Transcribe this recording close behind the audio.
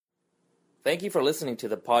Thank you for listening to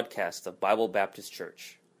the podcast of Bible Baptist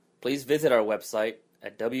Church. Please visit our website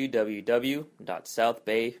at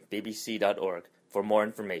www.southbaybbc.org for more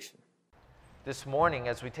information. This morning,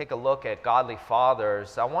 as we take a look at godly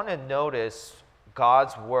fathers, I want to notice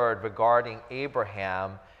God's word regarding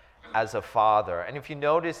Abraham as a father. And if you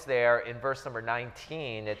notice there in verse number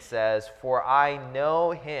 19, it says, "For I know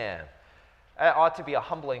him." That ought to be a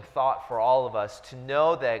humbling thought for all of us to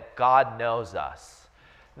know that God knows us.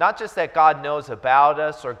 Not just that God knows about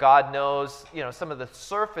us or God knows, some of the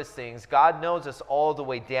surface things. God knows us all the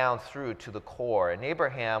way down through to the core. And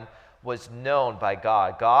Abraham was known by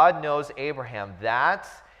God. God knows Abraham that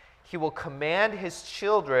he will command his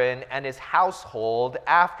children and his household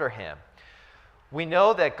after him. We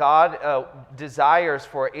know that God desires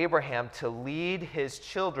for Abraham to lead his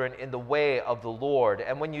children in the way of the Lord.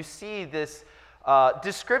 And when you see this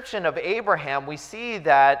description of Abraham, we see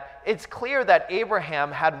that it's clear that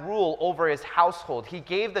Abraham had rule over his household. He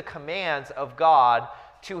gave the commands of God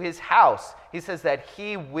to his house. He says that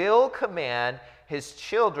he will command his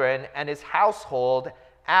children and his household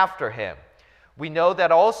after him. We know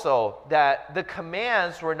that also that the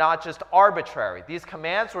commands were not just arbitrary. These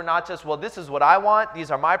commands were not just, well, this is what I want, these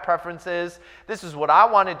are my preferences, this is what I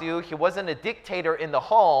want to do. He wasn't a dictator in the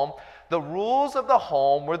home. The rules of the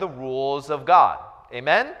home were the rules of God.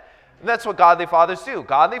 Amen? And that's what godly fathers do.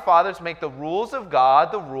 Godly fathers make the rules of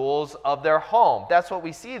God the rules of their home. That's what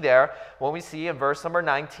we see there when we see in verse number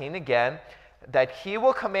 19 again, that he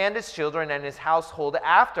will command his children and his household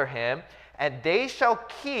after him, and they shall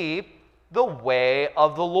keep the way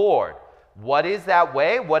of the Lord. What is that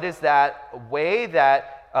way? What is that way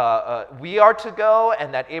that we are to go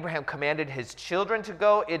and that Abraham commanded his children to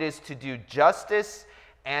go? It is to do justice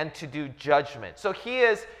and to do judgment. So he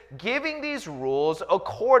is giving these rules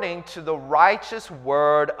according to the righteous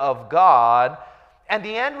word of God, and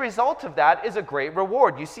the end result of that is a great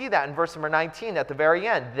reward. You see that in verse number 19 at the very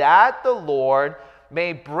end, that the Lord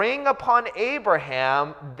may bring upon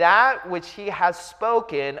Abraham that which he has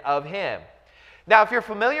spoken of him. Now, if you're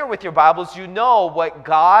familiar with your Bibles, you know what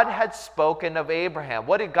God had spoken of Abraham.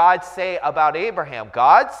 What did God say about Abraham?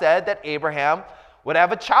 God said that Abraham would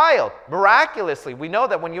have a child, miraculously. We know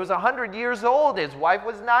that when he was 100 years old, his wife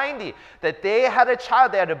was 90, that they had a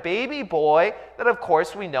child. They had a baby boy that, of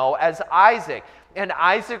course, we know as Isaac. And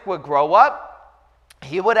Isaac would grow up.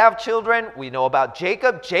 He would have children. We know about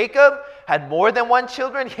Jacob. Jacob had more than one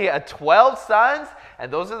children. He had 12 sons,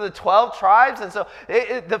 and those are the 12 tribes. And so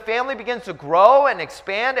the family begins to grow and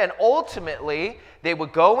expand, and ultimately, they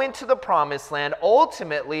would go into the promised land.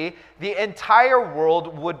 Ultimately, the entire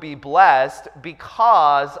world would be blessed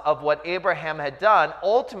because of what Abraham had done,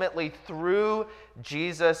 ultimately through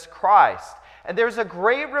Jesus Christ. And there's a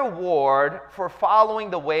great reward for following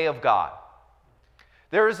the way of God.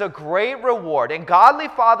 There is a great reward, and godly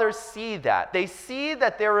fathers see that. They see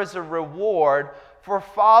that there is a reward for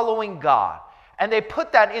following God, and they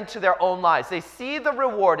put that into their own lives. They see the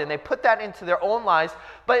reward, and they put that into their own lives,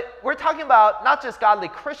 but we're talking about not just godly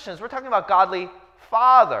Christians, we're talking about godly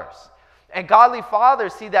fathers. And godly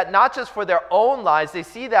fathers see that not just for their own lives, they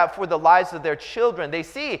see that for the lives of their children. They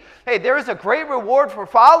see, hey, there is a great reward for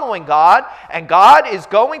following God, and God is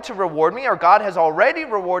going to reward me, or God has already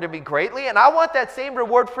rewarded me greatly, and I want that same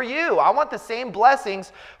reward for you. I want the same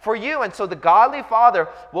blessings for you. And so the godly father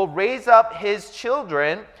will raise up his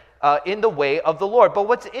children in the way of the Lord. But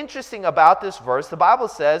what's interesting about this verse, the Bible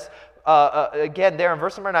says, again there in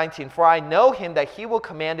verse number 19, "For I know him that he will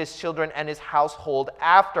command his children and his household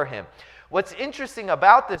after him." What's interesting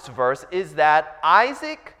about this verse is that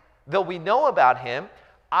Isaac, though we know about him,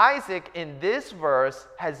 Isaac in this verse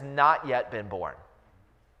has not yet been born.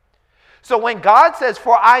 So when God says,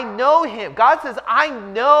 "For I know him," God says, I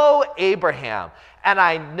know Abraham, and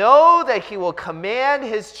I know that he will command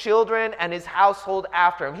his children and his household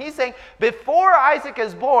after him. He's saying, before Isaac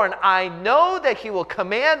is born, I know that he will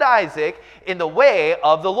command Isaac in the way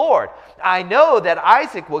of the Lord. I know that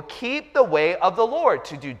Isaac will keep the way of the Lord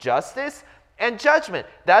to do justice and judgment,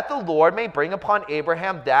 that the Lord may bring upon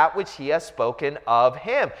Abraham that which he has spoken of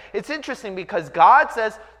him. It's interesting because God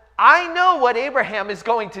says, I know what Abraham is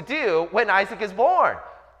going to do when Isaac is born,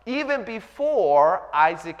 even before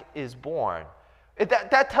Isaac is born.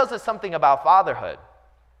 That tells us something about fatherhood.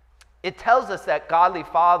 It tells us that godly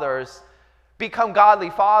fathers become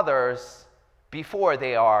godly fathers before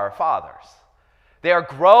they are fathers. They are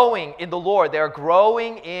growing in the Lord. They are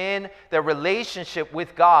growing in their relationship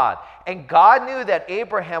with God. And God knew that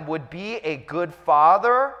Abraham would be a good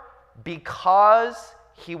father because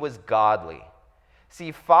he was godly.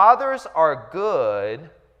 See, fathers are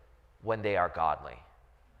good when they are godly.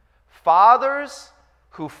 Fathers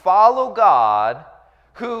who follow God,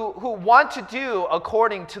 who want to do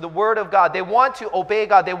according to the Word of God. They want to obey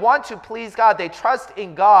God. They want to please God. They trust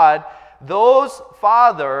in God. Those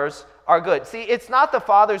fathers are good. See, it's not the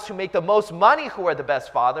fathers who make the most money who are the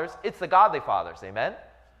best fathers. It's the godly fathers. Amen?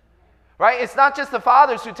 Right? It's not just the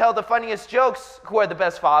fathers who tell the funniest jokes who are the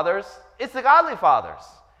best fathers. It's the godly fathers.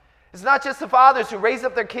 It's not just the fathers who raise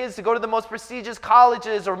up their kids to go to the most prestigious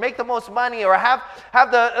colleges or make the most money or have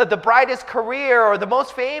the brightest career or the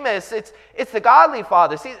most famous. It's the godly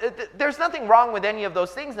fathers. See, there's nothing wrong with any of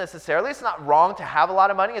those things necessarily. It's not wrong to have a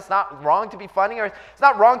lot of money. It's not wrong to be funny, or it's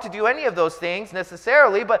not wrong to do any of those things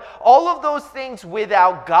necessarily. But all of those things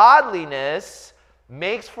without godliness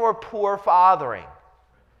makes for poor fathering.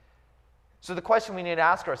 So the question we need to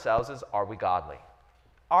ask ourselves is, are we godly?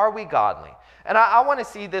 Are we godly? And I want to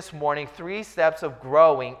see this morning 3 steps of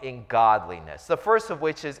growing in godliness. The first of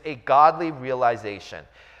which is a godly realization.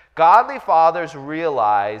 Godly fathers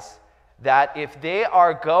realize that if they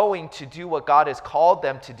are going to do what God has called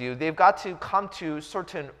them to do, they've got to come to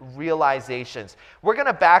certain realizations. We're going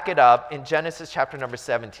to back it up in Genesis chapter number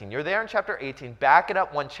 17. You're there in chapter 18. Back it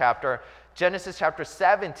up one chapter. Genesis chapter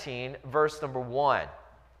 17, verse number 1. It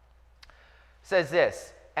says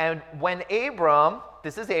this, and when Abram,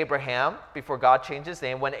 this is Abraham, before God changed his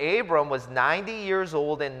name, when Abram was 90 years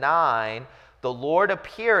old and 9, the Lord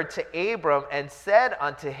appeared to Abram and said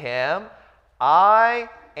unto him, I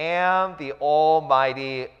am the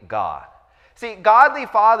Almighty God. See, godly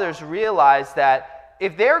fathers realize that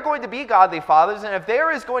if they're going to be godly fathers, and if there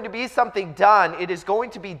is going to be something done, it is going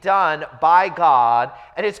to be done by God,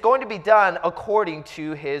 and it's going to be done according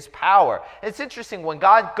to his power. It's interesting, when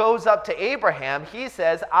God goes up to Abraham, he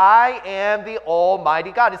says, I am the Almighty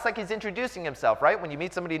God. It's like he's introducing himself, right? When you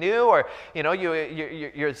meet somebody new, or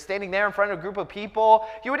you're standing there in front of a group of people,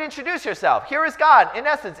 you would introduce yourself. Here is God, in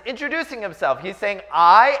essence, introducing himself. He's saying,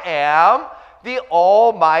 I am the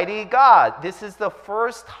Almighty God. This is the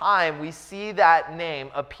first time we see that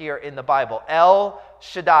name appear in the Bible. El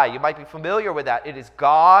Shaddai. You might be familiar with that. It is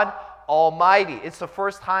God Almighty. It's the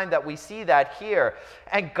first time that we see that here.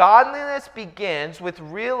 And godliness begins with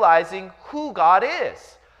realizing who God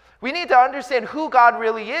is. We need to understand who God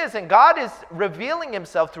really is, and God is revealing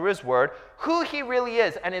himself through his word, who he really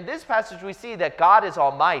is. And in this passage we see that God is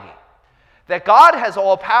almighty, that God has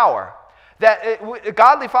all power. That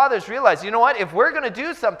godly fathers realize, you know what, if we're going to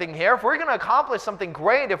do something here, if we're going to accomplish something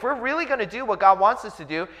great, if we're really going to do what God wants us to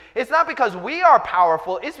do, it's not because we are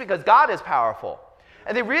powerful, it's because God is powerful.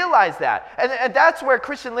 And they realize that. And that's where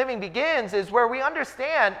Christian living begins, is where we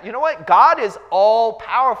understand, you know what, God is all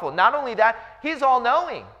powerful. Not only that, he's all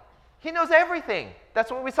knowing. He knows everything. That's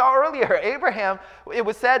what we saw earlier. Abraham, it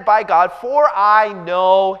was said by God, for I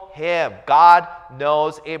know him. God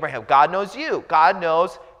knows Abraham. God knows you. God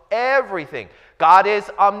knows everything. God is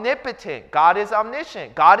omnipotent. God is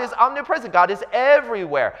omniscient. God is omnipresent. God is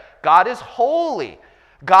everywhere. God is holy.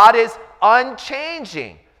 God is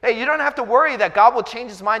unchanging. Hey, you don't have to worry that God will change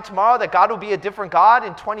his mind tomorrow, that God will be a different God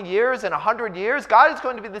in 20 years and 100 years. God is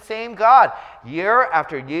going to be the same God year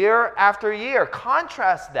after year after year.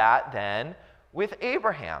 Contrast that then with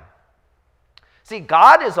Abraham. See,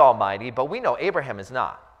 God is almighty, but we know Abraham is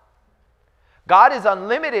not. God is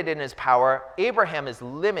unlimited in his power. Abraham is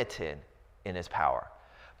limited in his power.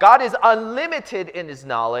 God is unlimited in his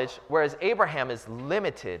knowledge, whereas Abraham is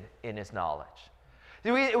limited in his knowledge.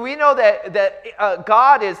 We know that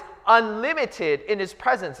God is unlimited in his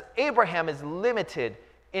presence. Abraham is limited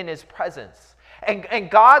in his presence. And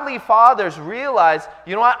godly fathers realize,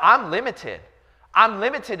 you know what, I'm limited. I'm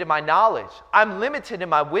limited in my knowledge. I'm limited in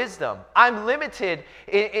my wisdom. I'm limited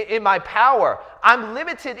in my power. I'm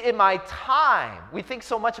limited in my time. We think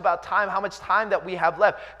so much about time, how much time that we have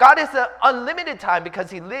left. God has an unlimited time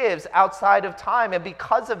because he lives outside of time. And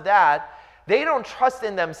because of that, they don't trust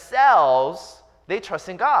in themselves. They trust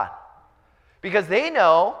in God. Because they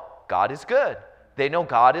know God is good. They know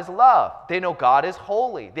God is love. They know God is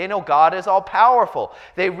holy. They know God is all-powerful.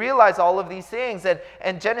 They realize all of these things.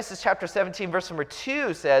 And Genesis chapter 17, verse number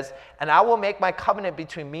 2 says, and I will make my covenant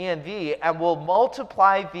between me and thee, and will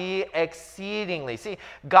multiply thee exceedingly. See,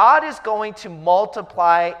 God is going to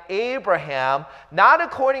multiply Abraham, not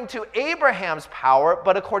according to Abraham's power,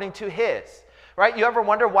 but according to his. Right? You ever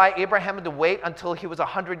wonder why Abraham had to wait until he was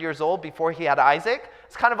 100 years old before he had Isaac?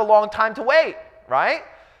 It's kind of a long time to wait, right?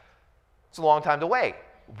 It's a long time to wait.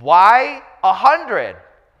 Why 100?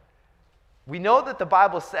 We know that the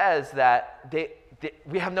Bible says that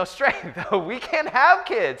we have no strength. We can't have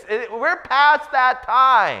kids. We're past that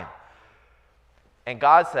time. And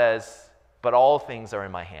God says, but all things are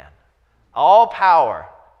in my hand. All power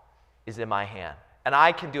is in my hand. and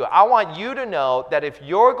I can do it. I want you to know that if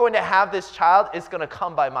you're going to have this child, it's going to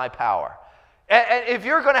come by my power. And if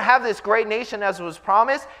you're going to have this great nation as was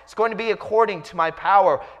promised, it's going to be according to my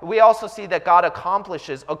power. We also see that God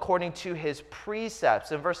accomplishes according to his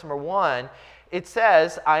precepts. In verse number 1, it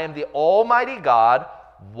says, I am the Almighty God,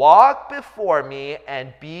 walk before me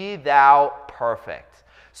and be thou perfect.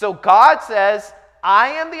 So God says, I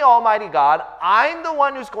am the Almighty God. I'm the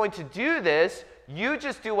one who's going to do this. You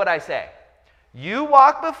just do what I say. You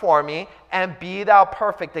walk before me and be thou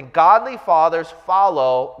perfect. And godly fathers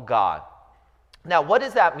follow God. Now, what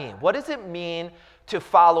does that mean? What does it mean to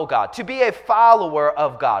follow God? To be a follower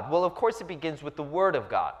of God? Well, of course, it begins with the Word of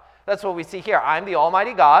God. That's what we see here. I'm the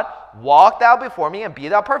Almighty God. Walk thou before me and be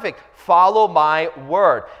thou perfect. Follow my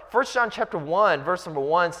word. 1 John chapter 1, verse number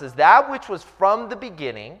 1 says, that which was from the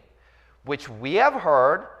beginning, which we have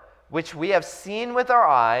heard, which we have seen with our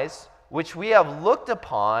eyes, which we have looked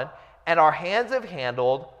upon, and our hands have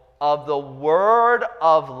handled, of the word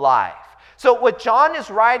of life. So what John is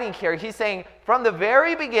writing here, he's saying, from the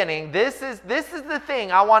very beginning, this is the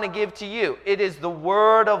thing I want to give to you. It is the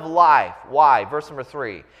word of life. Why? Verse number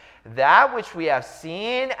 3. That which we have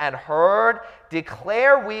seen and heard,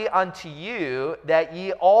 declare we unto you, that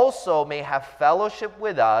ye also may have fellowship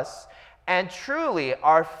with us. And truly,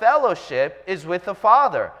 our fellowship is with the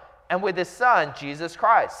Father and with his Son, Jesus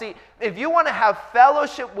Christ. See, if you want to have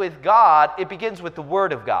fellowship with God, it begins with the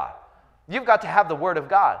Word of God. You've got to have the Word of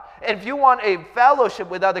God. And if you want a fellowship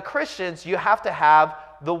with other Christians, you have to have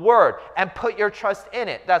the Word and put your trust in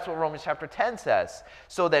it. That's what Romans chapter 10 says.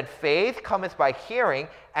 So that faith cometh by hearing,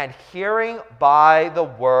 and hearing by the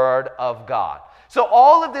Word of God. So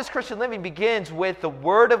all of this Christian living begins with the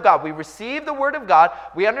Word of God. We receive the Word of God.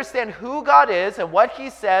 We understand who God is and what he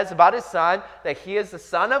says about his Son, that he is the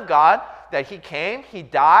Son of God, that he came, he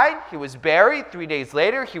died, he was buried. 3 days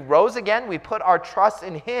later, he rose again. We put our trust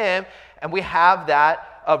in him, and we have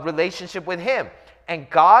that relationship with him. And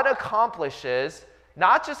God accomplishes,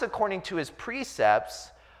 not just according to his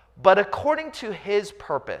precepts, but according to his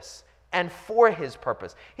purpose and for his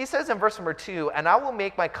purpose. He says in verse number 2, and I will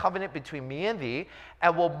make my covenant between me and thee,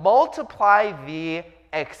 and will multiply thee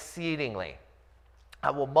exceedingly. I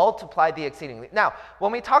will multiply thee exceedingly. Now,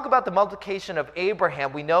 when we talk about the multiplication of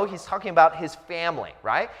Abraham, we know he's talking about his family,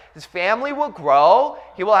 right? His family will grow.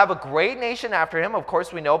 He will have a great nation after him. Of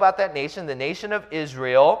course, we know about that nation, the nation of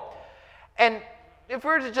Israel. And if we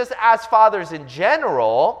were to just ask fathers in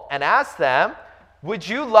general and ask them, would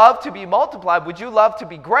you love to be multiplied? Would you love to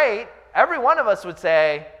be great? Every one of us would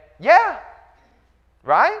say, yeah,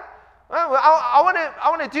 right? Well, I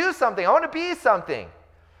want to do something. I want to be something.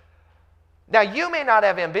 Now, you may not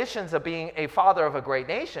have ambitions of being a father of a great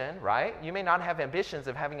nation, right? You may not have ambitions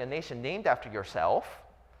of having a nation named after yourself.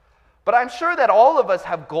 But I'm sure that all of us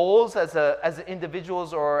have goals as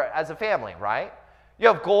individuals or as a family, right? You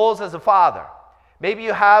have goals as a father. Maybe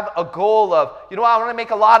you have a goal of, I want to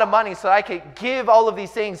make a lot of money so that I can give all of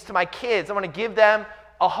these things to my kids. I want to give them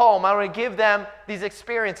a home. I want to give them these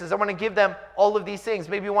experiences. I want to give them all of these things.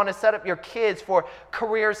 Maybe you want to set up your kids for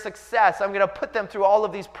career success. I'm going to put them through all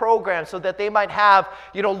of these programs so that they might have,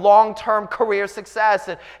 long-term career success.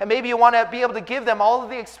 And maybe you want to be able to give them all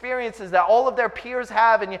of the experiences that all of their peers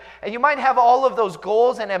have. And you might have all of those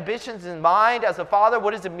goals and ambitions in mind as a father.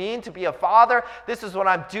 What does it mean to be a father? This is what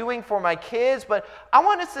I'm doing for my kids. But I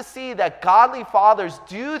want us to see that godly fathers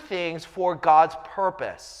do things for God's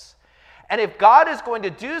purpose. And if God is going to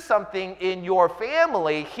do something in your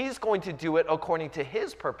family, he's going to do it according to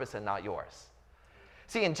his purpose and not yours.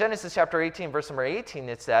 See, in Genesis chapter 18, verse number 18,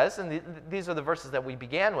 it says, and these are the verses that we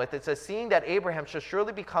began with, it says, seeing that Abraham shall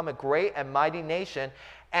surely become a great and mighty nation,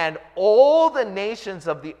 and all the nations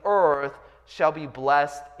of the earth shall be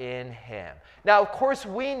blessed in him. Now, of course,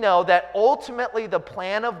 we know that ultimately the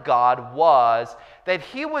plan of God was that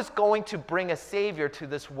he was going to bring a Savior to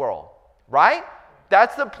this world, right?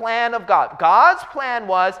 That's the plan of God. God's plan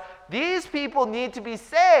was, these people need to be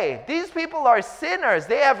saved. These people are sinners.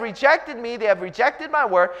 They have rejected me. They have rejected my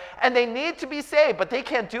word, and they need to be saved, but they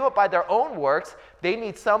can't do it by their own works. They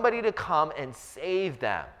need somebody to come and save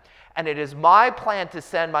them. And it is my plan to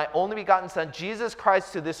send my only begotten Son, Jesus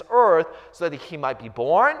Christ, to this earth so that he might be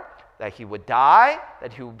born, that he would die,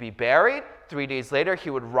 that he would be buried. 3 days later, he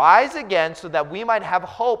would rise again so that we might have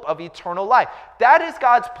hope of eternal life. That is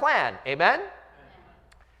God's plan. Amen?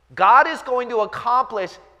 God is going to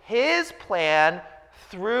accomplish his plan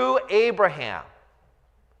through Abraham,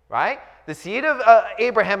 right? The seed of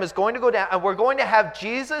Abraham is going to go down, and we're going to have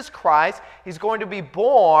Jesus Christ. He's going to be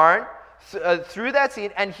born through that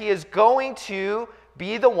seed, and he is going to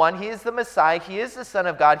be the one. He is the Messiah. He is the Son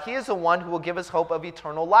of God. He is the one who will give us hope of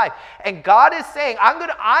eternal life. And God is saying,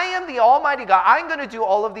 I am the Almighty God. I'm going to do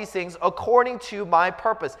all of these things according to my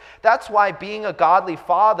purpose. That's why being a godly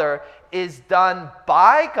father is done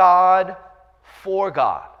by God for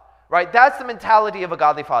God. Right? That's the mentality of a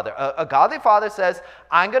godly father. A godly father says,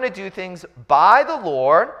 I'm going to do things by the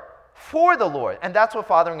Lord, for the Lord. And that's what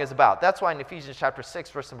fathering is about. That's why in Ephesians chapter 6,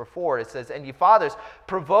 verse number 4, it says, and ye fathers,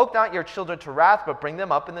 provoke not your children to wrath, but bring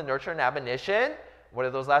them up in the nurture and admonition. What are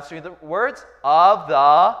those last three words? Of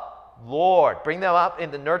the Lord. Bring them up in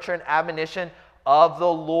the nurture and admonition of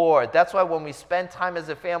the Lord. That's why when we spend time as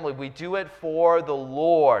a family, we do it for the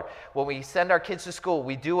Lord. When we send our kids to school,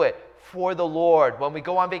 we do it for the Lord. When we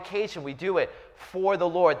go on vacation, we do it for the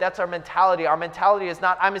Lord. That's our mentality. Our mentality is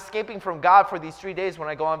not, I'm escaping from God for these 3 days when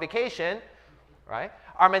I go on vacation, right?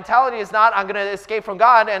 Our mentality is not, I'm going to escape from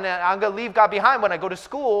God and I'm going to leave God behind when I go to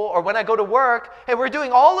school or when I go to work. Hey, we're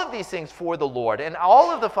doing all of these things for the Lord, and all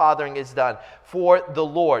of the fathering is done for the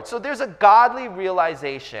Lord. So there's a godly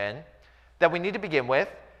realization that we need to begin with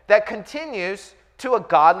that continues to a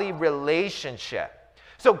godly relationship.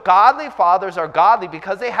 So godly fathers are godly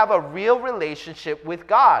because they have a real relationship with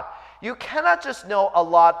God. You cannot just know a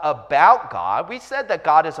lot about God. We said that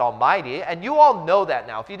God is almighty, and you all know that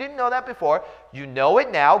now. If you didn't know that before, you know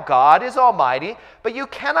it now. God is almighty, but you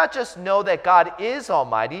cannot just know that God is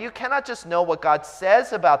almighty. You cannot just know what God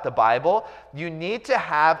says about the Bible. You need to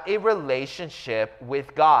have a relationship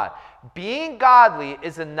with God. Being godly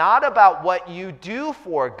is not about what you do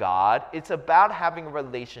for God. It's about having a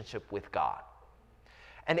relationship with God.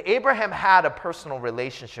 And Abraham had a personal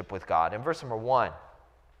relationship with God. In verse number 1,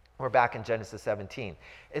 we're back in Genesis 17.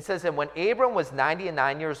 It says, and when Abram was 90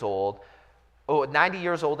 years old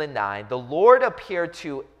and 9, the Lord appeared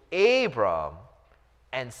to Abram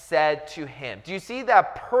and said to him. Do you see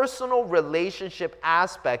that personal relationship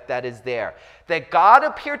aspect that is there? That God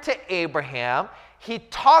appeared to Abraham. He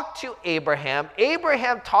talked to Abraham.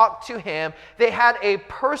 Abraham talked to him. They had a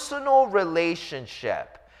personal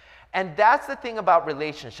relationship. And that's the thing about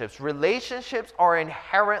relationships. Relationships are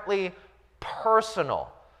inherently personal.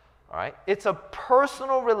 All right? It's a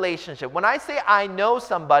personal relationship. When I say I know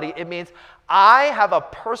somebody, it means I have a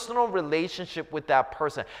personal relationship with that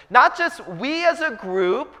person. Not just we as a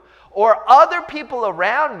group or other people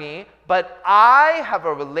around me, but I have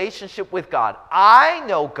a relationship with God. I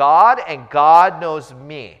know God and God knows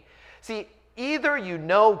me. See, either you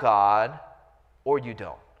know God or you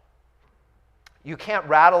don't. You can't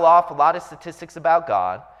rattle off a lot of statistics about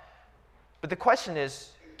God, but the question is,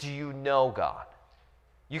 do you know God?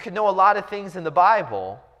 You can know a lot of things in the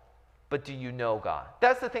Bible, but do you know God?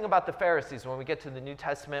 That's the thing about the Pharisees. When we get to the New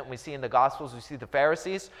Testament, we see in the Gospels, we see the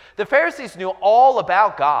Pharisees. The Pharisees knew all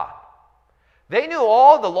about God. They knew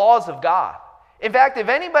all the laws of God. In fact, if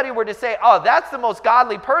anybody were to say, oh, that's the most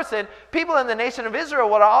godly person, people in the nation of Israel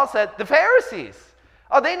would have all said, the Pharisees.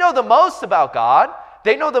 Oh, they know the most about God.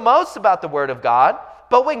 They know the most about the Word of God,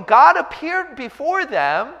 but when God appeared before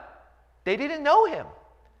them, they didn't know Him.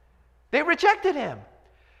 They rejected Him.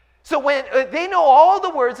 So when they know all the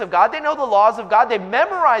words of God, they know the laws of God, they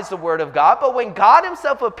memorize the Word of God, but when God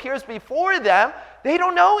Himself appears before them, they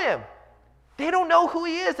don't know Him. They don't know who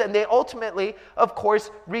He is, and they ultimately, of course,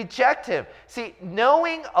 reject Him. See,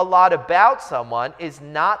 knowing a lot about someone is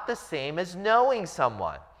not the same as knowing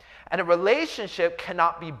someone. And a relationship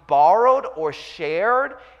cannot be borrowed or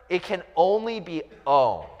shared. It can only be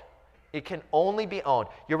owned. It can only be owned.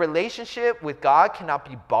 Your relationship with God cannot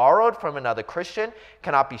be borrowed from another Christian,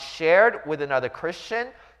 cannot be shared with another Christian.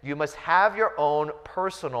 You must have your own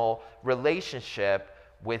personal relationship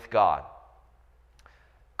with God.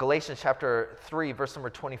 Galatians chapter 3, verse number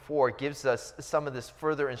 24 gives us some of this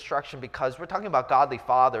further instruction because we're talking about godly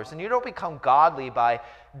fathers. And you don't become godly by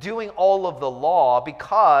doing all of the law,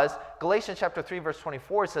 because Galatians chapter 3, verse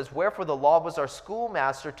 24 says, wherefore the law was our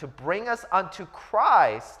schoolmaster to bring us unto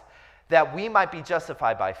Christ, that we might be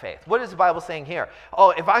justified by faith. What is the Bible saying here? Oh,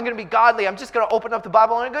 if I'm going to be godly, I'm just going to open up the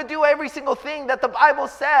Bible and I'm going to do every single thing that the Bible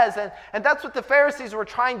says. And that's what the Pharisees were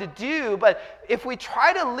trying to do. But if we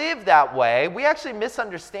try to live that way, we actually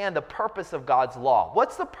misunderstand the purpose of God's law.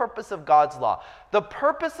 What's the purpose of God's law? The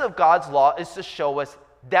purpose of God's law is to show us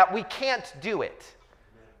that we can't do it.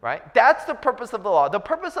 Right? That's the purpose of the law. The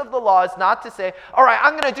purpose of the law is not to say, all right,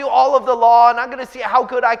 I'm going to do all of the law and I'm going to see how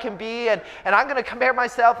good I can be and I'm going to compare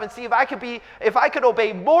myself and see if I could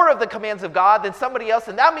obey more of the commands of God than somebody else,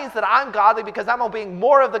 and that means that I'm godly because I'm obeying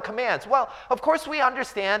more of the commands. Well, of course we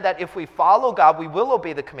understand that if we follow God, we will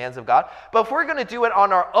obey the commands of God, but if we're going to do it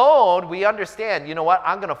on our own, we understand, you know what,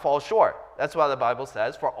 I'm going to fall short. That's why the Bible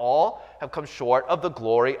says, for all have come short of the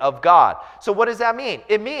glory of God. So what does that mean?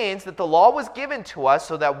 It means that the law was given to us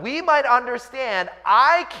so that we might understand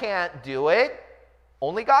I can't do it,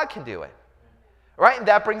 only God can do it. Right? And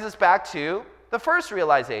that brings us back to the first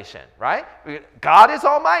realization, right? God is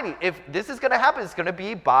almighty. If this is going to happen, it's going to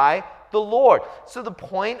be by the Lord. So the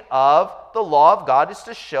point of the law of God is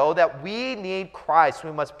to show that we need Christ.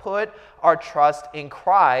 We must put our trust in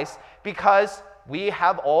Christ because we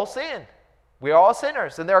have all sinned. We are all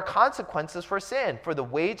sinners, and there are consequences for sin. For the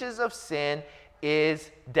wages of sin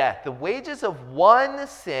is death. The wages of one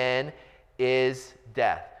sin is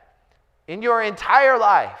death. In your entire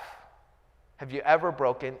life, have you ever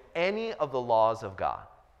broken any of the laws of God?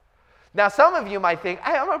 Now, some of you might think,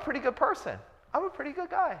 hey, I'm a pretty good person. I'm a pretty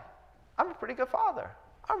good guy. I'm a pretty good father.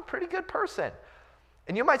 I'm a pretty good person.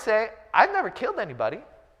 And you might say, I've never killed anybody.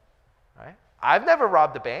 Right? I've never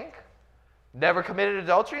robbed a bank. Never committed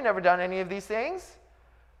adultery. Never done any of these things.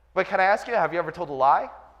 But can I ask you, have you ever told a lie?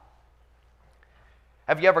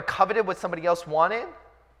 Have you ever coveted what somebody else wanted?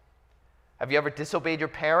 Have you ever disobeyed your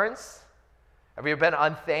parents? Have you ever been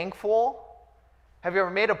unthankful? Have you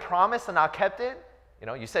ever made a promise and not kept it? You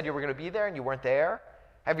know, you said you were going to be there and you weren't there.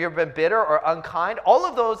 Have you ever been bitter or unkind? All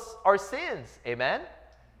of those are sins. Amen?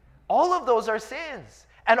 All of those are sins.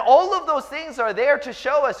 And all of those things are there to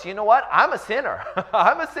show us, you know what? I'm a sinner.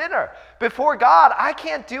 I'm a sinner. Before God, I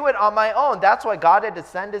can't do it on my own. That's why God had to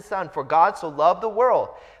send his Son. For God so loved the world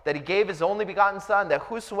that he gave his only begotten Son, that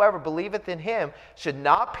whosoever believeth in him should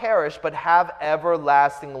not perish but have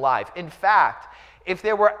everlasting life. In fact, if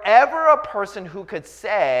there were ever a person who could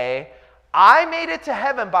say, I made it to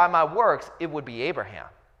heaven by my works, it would be Abraham.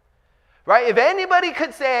 Right? If anybody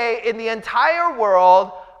could say in the entire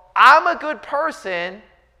world, I'm a good person,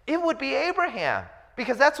 it would be Abraham.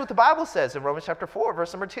 Because that's what the Bible says in Romans chapter 4,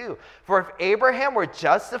 verse number 2. For if Abraham were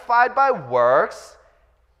justified by works,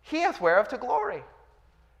 he hath whereof to glory.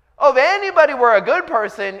 Oh, if anybody were a good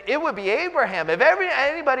person, it would be Abraham. If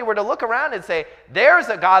anybody were to look around and say, there's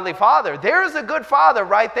a godly father, there's a good father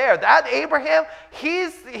right there, that Abraham,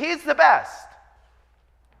 he's the best.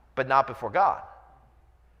 But not before God.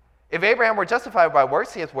 If Abraham were justified by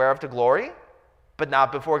works, he hath whereof to glory, but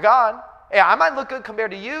not before God. Hey, I might look good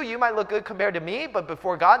compared to you, you might look good compared to me, but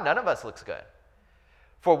before God, none of us looks good.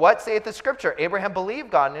 For what saith the scripture? Abraham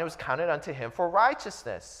believed God, and it was counted unto him for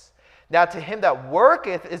righteousness. Now to him that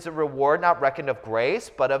worketh is a reward not reckoned of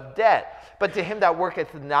grace, but of debt. But to him that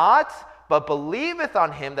worketh not, but believeth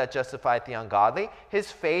on him that justifieth the ungodly,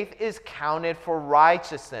 his faith is counted for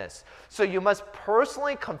righteousness. So you must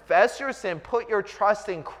personally confess your sin, put your trust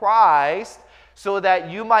in Christ, so that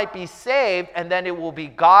you might be saved, and then it will be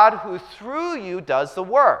God who through you does the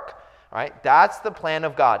work. All right? That's the plan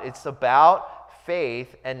of God. It's about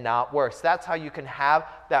faith and not works. That's how you can have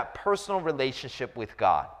that personal relationship with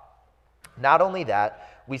God. Not only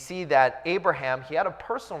that, we see that Abraham, he had a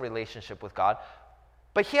personal relationship with God,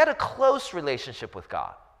 but he had a close relationship with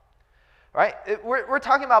God. Right? We're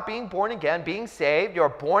talking about being born again, being saved. You're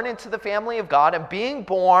born into the family of God, and being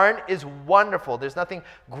born is wonderful. There's nothing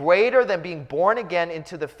greater than being born again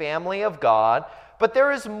into the family of God, but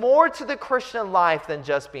there is more to the Christian life than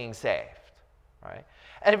just being saved. Right?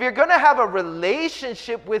 And if you're going to have a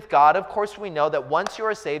relationship with God, of course we know that once you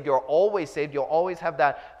are saved, you're always saved. You'll always have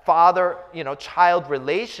that father-child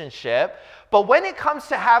relationship. But when it comes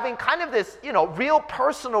to having kind of this, real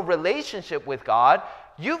personal relationship with God,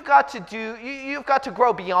 you've got to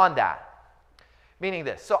grow beyond that. Meaning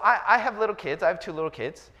this. So I have little kids. I have 2 little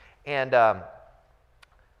kids. And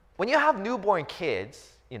when you have newborn kids,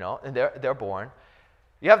 and they're born,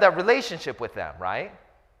 you have that relationship with them, right?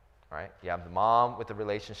 Right? You have the mom with the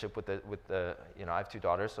relationship with the I have 2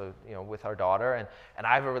 daughters, so, with our daughter, and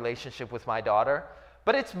I have a relationship with my daughter.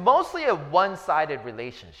 But it's mostly a one-sided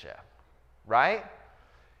relationship, right?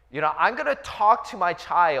 I'm going to talk to my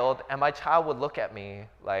child, and my child would look at me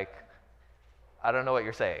like, I don't know what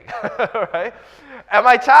you're saying, right? And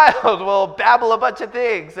my child will babble a bunch of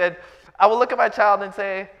things, and I will look at my child and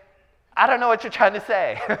say, I don't know what you're trying to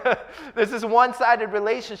say. This is a one-sided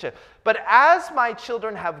relationship. But as my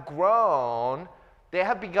children have grown, they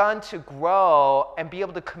have begun to grow and be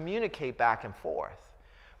able to communicate back and forth.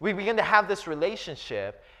 We begin to have this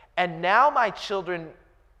relationship, and now my children,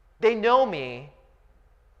 they know me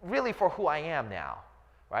really for who I am now,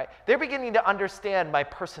 right? They're beginning to understand my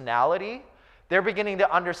personality. They're beginning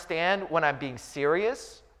to understand when I'm being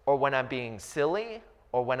serious, or when I'm being silly,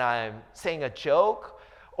 or when I'm saying a joke,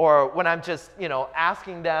 or when I'm just,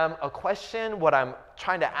 asking them a question, what I'm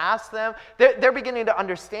trying to ask them. They're beginning to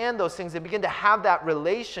understand those things. They begin to have that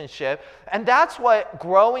relationship. And that's what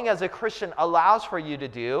growing as a Christian allows for you to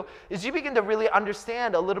do, is you begin to really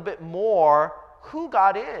understand a little bit more who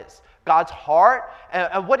God is, God's heart,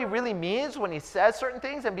 and what he really means when he says certain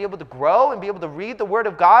things, and be able to grow and be able to read the Word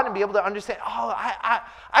of God and be able to understand, I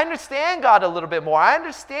understand God a little bit more. I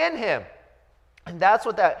understand him. And that's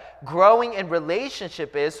what that growing in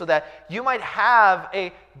relationship is, so that you might have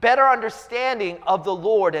a better understanding of the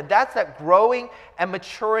Lord. And that's that growing and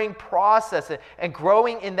maturing process and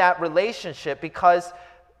growing in that relationship, because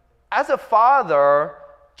as a father,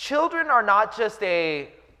 children are not just a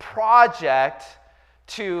project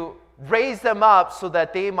to raise them up so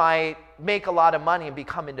that they might make a lot of money and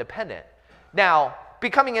become independent. Now,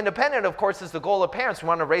 becoming independent, of course, is the goal of parents. We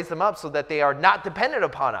want to raise them up so that they are not dependent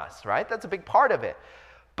upon us, right? That's a big part of it.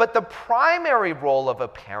 But the primary role of a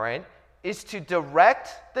parent is to direct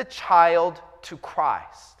the child to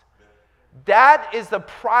Christ. That is the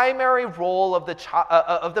primary role of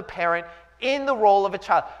the parent in the role of a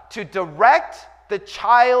child, to direct the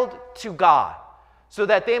child to God, so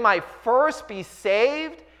that they might first be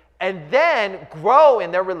saved and then grow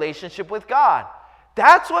in their relationship with God.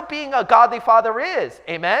 That's what being a godly father is.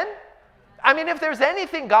 Amen? I mean, if there's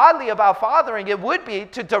anything godly about fathering, it would be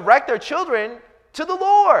to direct their children to the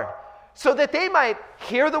Lord, so that they might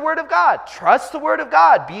hear the Word of God, trust the Word of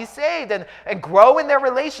God, be saved, and grow in their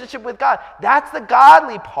relationship with God. That's the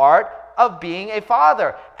godly part of being a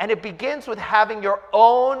father. And it begins with having your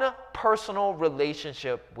own personal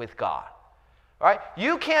relationship with God. All right?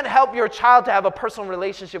 You can't help your child to have a personal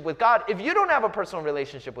relationship with God if you don't have a personal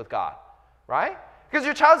relationship with God, right? Because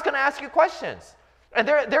your child's going to ask you questions, and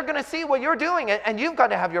they're going to see what you're doing, and you've got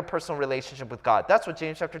to have your personal relationship with God. That's what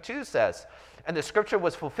James chapter 2 says. And the scripture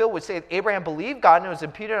was fulfilled, which says, Abraham believed God, and it was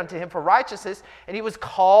imputed unto him for righteousness, and he was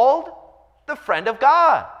called the friend of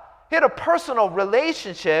God. He had a personal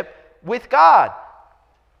relationship with God.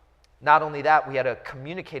 Not only that, we had a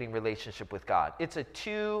communicating relationship with God. It's a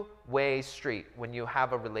two-way street when you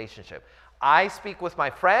have a relationship. I speak with my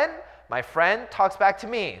friend talks back to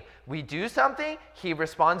me. We do something, he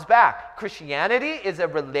responds back. Christianity is a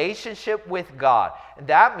relationship with God. And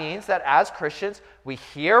that means that as Christians, we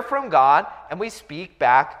hear from God and we speak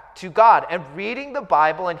back to God. And reading the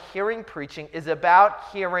Bible and hearing preaching is about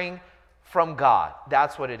hearing from God.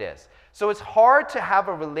 That's what it is. So it's hard to have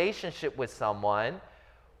a relationship with someone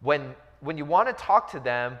when you want to talk to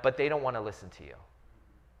them, but they don't want to listen to you,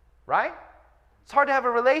 right? It's hard to have a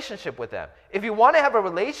relationship with them. If you want to have a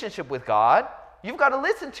relationship with God, you've got to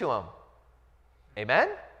listen to him. Amen?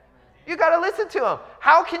 You've got to listen to him.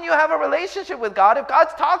 How can you have a relationship with God if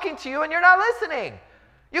God's talking to you and you're not listening?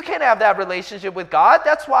 You can't have that relationship with God.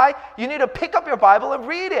 That's why you need to pick up your Bible and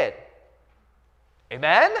read it.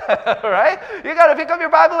 Amen? Right? You got to pick up your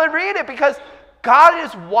Bible and read it, because God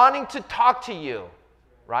is wanting to talk to you.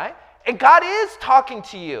 Right? And God is talking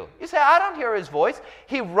to you. You say, I don't hear his voice.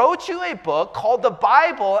 He wrote you a book called the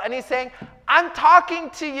Bible, and he's saying, I'm talking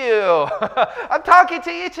to you. I'm talking to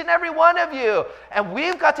each and every one of you. And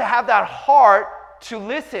we've got to have that heart to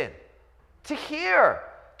listen, to hear,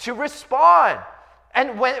 to respond.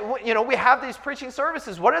 And when we have these preaching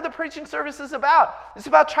services, what are the preaching services about? It's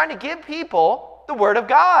about trying to give people the Word of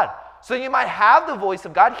God. So you might have the voice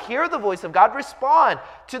of God, hear the voice of God, respond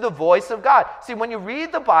to the voice of God. See, when you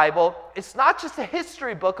read the Bible, it's not just a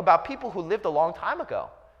history book about people who lived a long time ago,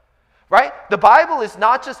 right? The Bible is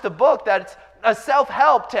not just a book that's a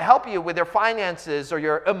self-help to help you with your finances or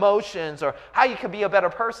your emotions or how you can be a better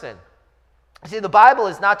person. See, the Bible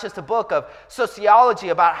is not just a book of sociology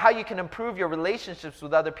about how you can improve your relationships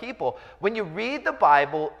with other people. When you read the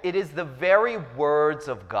Bible, it is the very words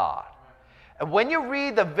of God. And when you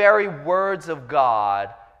read the very words of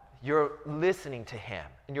God, you're listening to him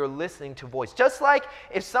and you're listening to voice. Just like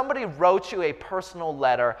if somebody wrote you a personal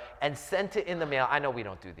letter and sent it in the mail. I know we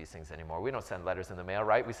don't do these things anymore. We don't send letters in the mail,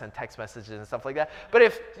 right? We send text messages and stuff like that. But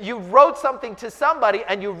if you wrote something to somebody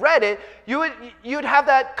and you read it, you'd have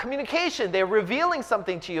that communication. They're revealing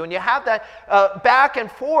something to you, and you have that back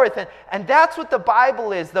and forth. And that's what the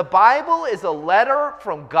Bible is. The Bible is a letter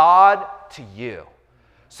from God to you,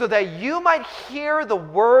 so that you might hear the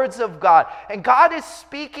words of God. And God is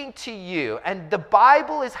speaking to you. And the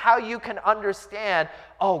Bible is how you can understand,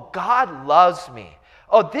 oh, God loves me.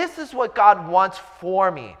 Oh, this is what God wants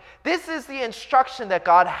for me. This is the instruction that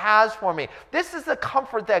God has for me. This is the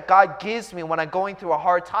comfort that God gives me when I'm going through a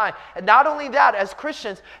hard time. And not only that, as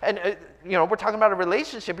Christians, and we're talking about a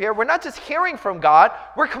relationship here, we're not just hearing from God,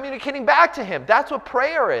 we're communicating back to him. That's what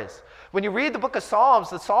prayer is. When you read the book of Psalms,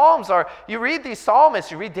 the Psalms are, you read these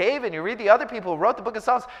psalmists, you read David, you read the other people who wrote the book of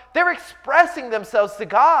Psalms, they're expressing themselves to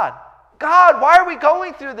God. God, why are we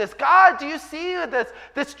going through this? God, do you see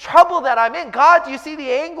this trouble that I'm in? God, do you see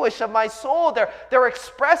the anguish of my soul? They're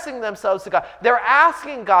expressing themselves to God. They're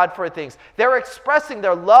asking God for things. They're expressing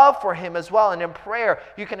their love for Him as well. And in prayer,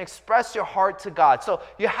 you can express your heart to God. So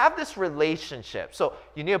you have this relationship. So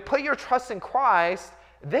you need to put your trust in Christ.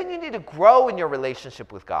 Then you need to grow in your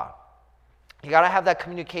relationship with God. You got to have that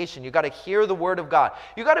communication. You got to hear the Word of God.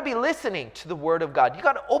 You got to be listening to the Word of God. You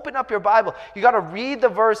got to open up your Bible. You got to read the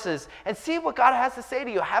verses and see what God has to say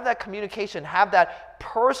to you. Have that communication. Have that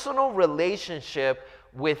personal relationship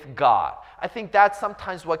with God. I think that's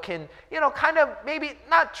sometimes what can, kind of maybe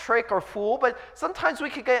not trick or fool, but sometimes we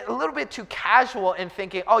could get a little bit too casual in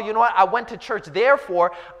thinking, oh, you know what, I went to church,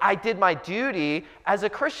 therefore I did my duty as a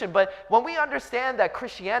Christian. But when we understand that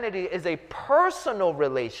Christianity is a personal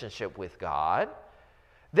relationship with God,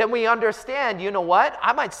 then we understand, you know what,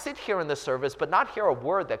 I might sit here in the service but not hear a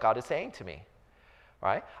word that God is saying to me.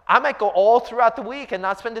 Right? I might go all throughout the week and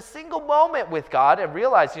not spend a single moment with God and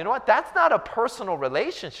realize, you know what, that's not a personal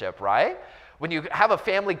relationship, right? When you have a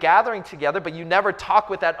family gathering together, but you never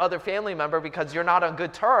talk with that other family member because you're not on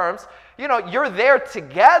good terms, you're there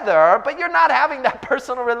together, but you're not having that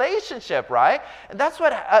personal relationship, right? And that's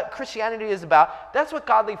what Christianity is about. That's what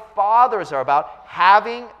godly fathers are about,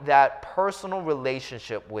 having that personal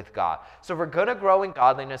relationship with God. So if we're going to grow in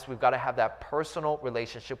godliness, we've got to have that personal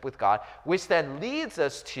relationship with God, which then leads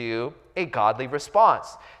us to a godly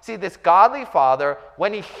response. See, this godly father,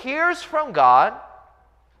 when he hears from God,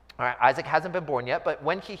 all right, Isaac hasn't been born yet, but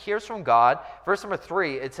when he hears from God, verse number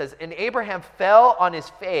 3, it says, and Abraham fell on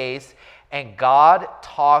his face, and God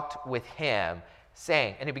talked with him,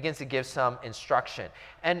 saying, and he begins to give some instruction.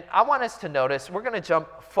 And I want us to notice, we're going to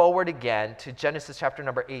jump forward again to Genesis chapter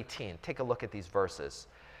number 18. Take a look at these verses.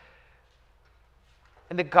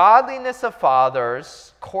 And the godliness of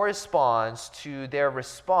fathers corresponds to their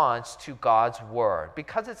response to God's word.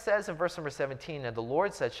 Because it says in verse number 17, and the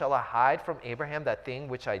Lord said, shall I hide from Abraham that thing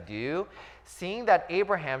which I do? Seeing that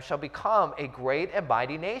Abraham shall become a great and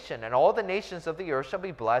mighty nation, and all the nations of the earth shall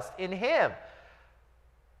be blessed in him.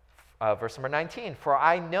 Verse number 19, for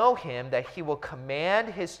I know him that he will command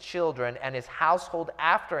his children and his household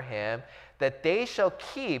after him, that they shall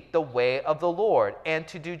keep the way of the Lord, and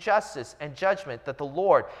to do justice and judgment, that the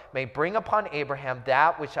Lord may bring upon Abraham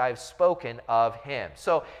that which I have spoken of him.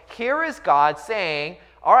 So here is God saying,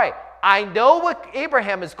 all right, I know what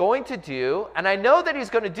Abraham is going to do, and I know that he's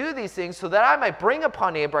going to do these things so that I might bring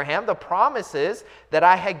upon Abraham the promises that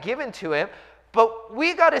I had given to him. But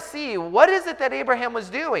we got to see, what is it that Abraham was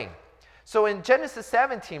doing? So in Genesis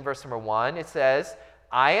 17, verse number 1, it says,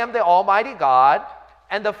 I am the Almighty God.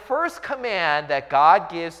 And the first command that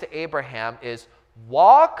God gives to Abraham is,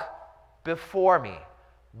 walk before me.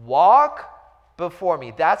 Walk before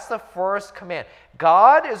me. That's the first command.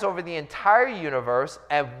 God is over the entire universe,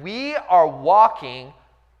 and we are walking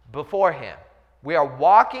before him. We are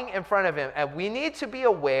walking in front of him, and we need to be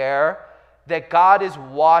aware that God is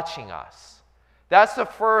watching us. That's the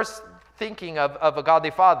first thinking of a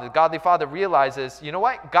godly father. The godly father realizes, you know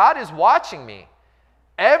what? God is watching me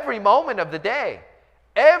every moment of the day.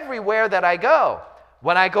 Everywhere that I go.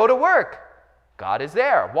 When I go to work, God is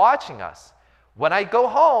there watching us. When I go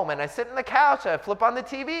home and I sit on the couch, I flip on the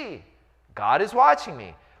TV, God is watching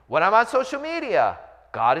me. When I'm on social media,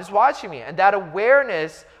 God is watching me. And that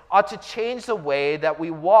awareness ought to change the way that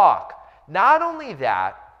we walk. Not only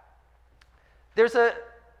that, there's a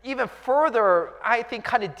even further, I think,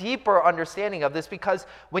 kind of deeper understanding of this, because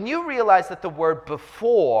when you realize that the word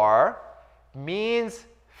before means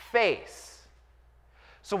face.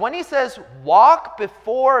 So when he says, walk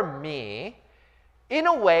before me, in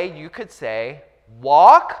a way you could say,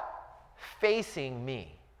 walk facing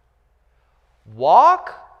me.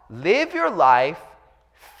 Walk, live your life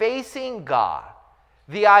facing God.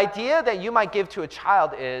 The idea that you might give to a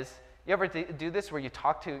child is, you ever do this where you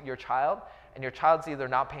talk to your child, and your child's either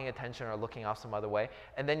not paying attention or looking off some other way,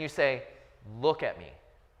 and then you say, look at me,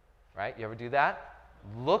 right? You ever do that?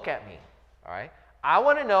 Look at me, all right? I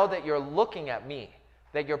want to know that you're looking at me,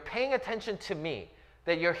 that you're paying attention to me,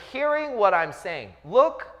 that you're hearing what I'm saying.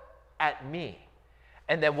 Look at me.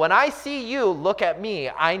 And then when I see you look at me,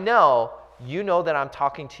 I know you know that I'm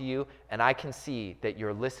talking to you, and I can see that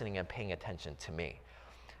you're listening and paying attention to me.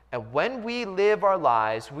 And when we live our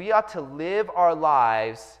lives, we ought to live our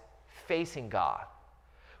lives facing God.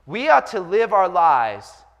 We ought to live our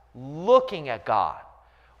lives looking at God.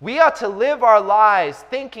 We ought to live our lives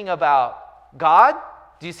thinking about, God,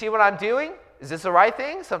 do you see what I'm doing? Is this the right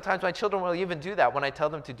thing? Sometimes my children will even do that when I tell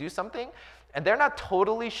them to do something, and they're not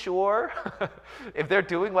totally sure if they're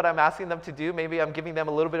doing what I'm asking them to do. Maybe I'm giving them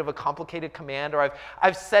a little bit of a complicated command, or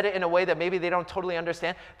I've said it in a way that maybe they don't totally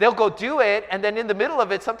understand. They'll go do it, and then in the middle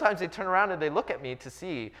of it, sometimes they turn around and they look at me to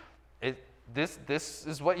see, this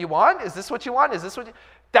is what you want? Is this what you want? Is this what you...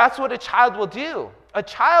 That's what a child will do. A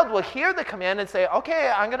child will hear the command and say, okay,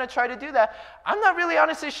 I'm going to try to do that. I'm not really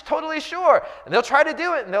honestly totally sure. And they'll try to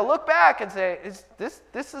do it, and they'll look back and say,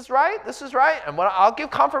 this is right? This is right? And I'll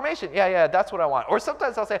give confirmation. Yeah, that's what I want. Or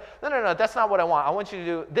sometimes I'll say, no, that's not what I want. I want you to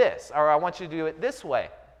do this, or I want you to do it this way.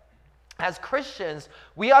 As Christians,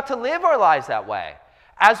 we ought to live our lives that way.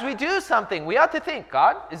 As we do something, we ought to think,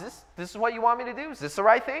 God, is this is what you want me to do? Is this the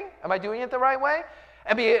right thing? Am I doing it the right way?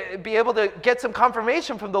 And be able to get some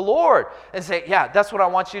confirmation from the Lord and say, yeah, that's what I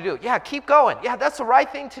want you to do. Yeah, keep going. Yeah, that's the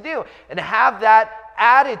right thing to do. And have that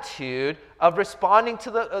attitude of responding to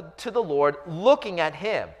the Lord, looking at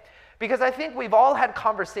Him. Because I think we've all had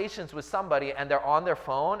conversations with somebody and they're on their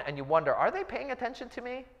phone and you wonder, are they paying attention to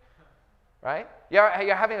me? Right?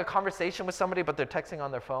 You're having a conversation with somebody but they're texting on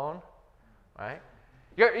their phone. Right?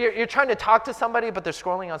 You're trying to talk to somebody but they're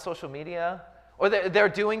scrolling on social media. Or they're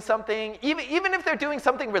doing something, even if they're doing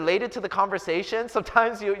something related to the conversation,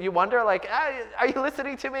 sometimes you wonder, like, are you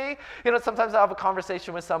listening to me? Sometimes I'll have a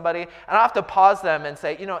conversation with somebody, and I'll have to pause them and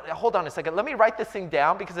say, hold on a second, let me write this thing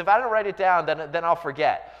down, because if I don't write it down, then I'll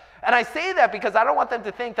forget. And I say that because I don't want them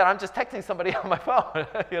to think that I'm just texting somebody on my phone,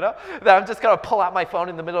 that I'm just going to pull out my phone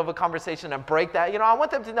in the middle of a conversation and break that. I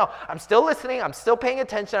want them to know I'm still listening, I'm still paying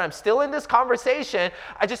attention, I'm still in this conversation.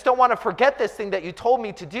 I just don't want to forget this thing that you told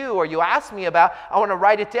me to do or you asked me about. I want to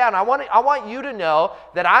write it down. I want you to know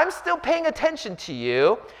that I'm still paying attention to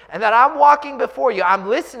you and that I'm walking before you. I'm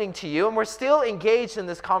listening to you, and we're still engaged in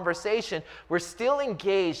this conversation. We're still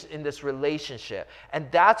engaged in this relationship.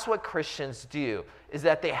 And that's what Christians do, is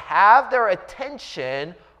that they have their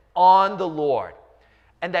attention on the Lord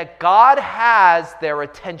and that God has their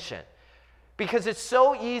attention. Because it's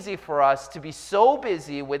so easy for us to be so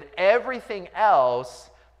busy with everything else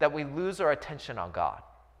that we lose our attention on God.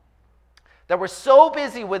 That we're so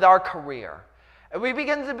busy with our career, and we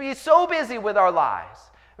begin to be so busy with our lives.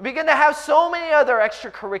 We begin to have so many other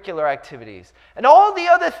extracurricular activities and all the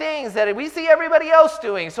other things that we see everybody else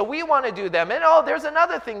doing, so we want to do them. And there's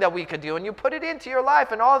another thing that we could do, and you put it into your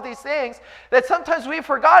life and all of these things that sometimes we've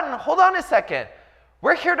forgotten. Hold on a second.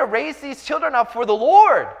 We're here to raise these children up for the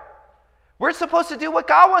Lord. We're supposed to do what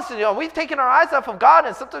God wants to do, and we've taken our eyes off of God,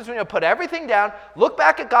 and sometimes we put everything down, look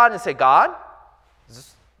back at God and say, God,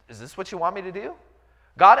 is this what you want me to do?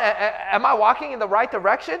 God, am I walking in the right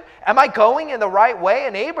direction? Am I going in the right way?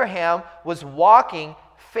 And Abraham was walking,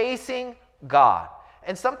 facing God.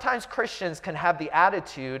 And sometimes Christians can have the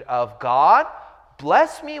attitude of, God,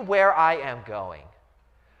 bless me where I am going.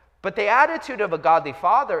 But the attitude of a godly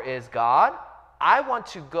father is, God, I want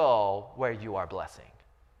to go where you are blessing.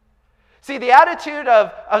 See, the attitude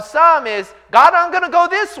of some is, God, I'm going to go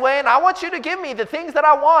this way, and I want you to give me the things that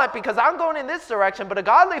I want because I'm going in this direction. But a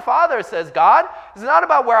godly father says, God, it's not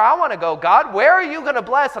about where I want to go. God, where are you going to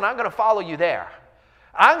bless, and I'm going to follow you there.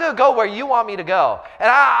 I'm going to go where you want me to go. And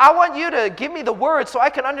I want you to give me the word so I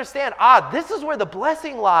can understand, this is where the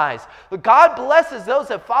blessing lies. But God blesses those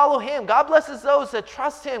that follow Him. God blesses those that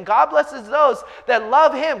trust Him. God blesses those that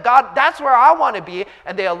love Him. God, that's where I want to be.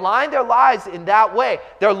 And they align their lives in that way.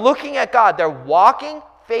 They're looking at God. They're walking,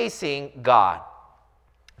 facing God.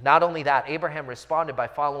 Not only that, Abraham responded by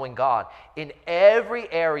following God in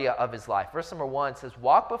every area of his life. Verse number 1 says,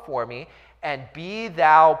 walk before me and be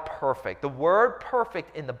thou perfect. The word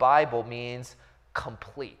perfect in the Bible means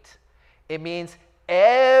complete. It means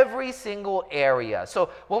every single area.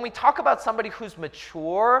 So when we talk about somebody who's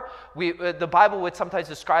mature, the Bible would sometimes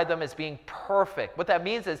describe them as being perfect. What that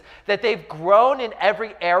means is that they've grown in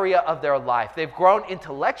every area of their life. They've grown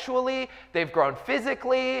intellectually, they've grown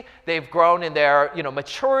physically, they've grown in their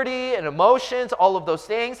maturity and emotions, all of those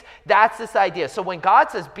things. That's this idea. So when God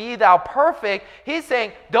says, be thou perfect, He's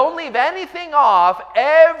saying, don't leave anything off.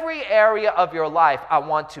 Every area of your life, I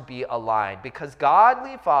want to be aligned. Because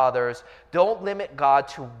godly fathers don't limit God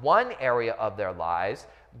to one area of their lives.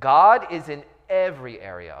 God is in every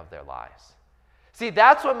area of their lives. See,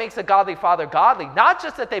 that's what makes a godly father godly. Not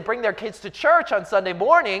just that they bring their kids to church on Sunday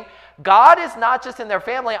morning. God is not just in their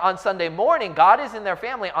family on Sunday morning. God is in their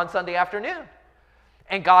family on Sunday afternoon.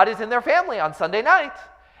 And God is in their family on Sunday night.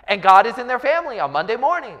 And God is in their family on Monday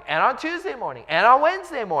morning and on Tuesday morning and on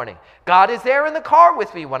Wednesday morning. God is there in the car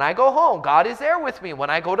with me when I go home. God is there with me when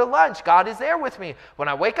I go to lunch. God is there with me when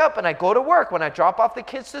I wake up and I go to work, when I drop off the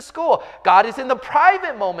kids to school. God is in the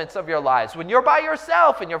private moments of your lives when you're by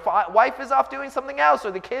yourself and your wife is off doing something else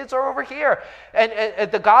or the kids are over here.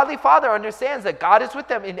 And the godly father understands that God is with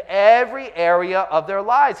them in every area of their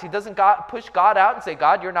lives. He doesn't push God out and say,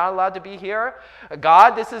 God, you're not allowed to be here.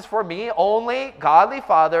 God, this is for me only. Godly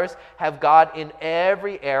fathers have God in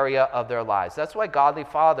every area of their lives. That's why godly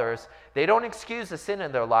fathers, they don't excuse the sin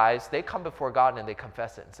in their lives. They come before God and they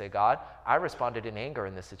confess it and say, God, I responded in anger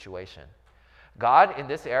in this situation. God, in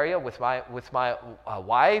this area with my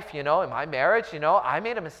wife, in my marriage, I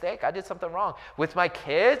made a mistake. I did something wrong. With my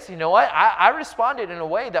kids, you know what? I responded in a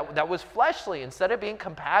way that was fleshly. Instead of being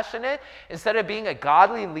compassionate, instead of being a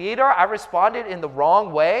godly leader, I responded in the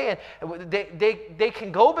wrong way. And they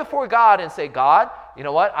can go before God and say, God, you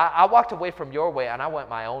know what? I walked away from your way and I went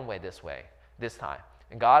my own way this time.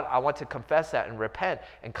 And God, I want to confess that and repent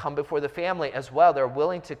and come before the family as well. They're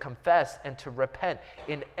willing to confess and to repent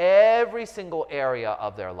in every single area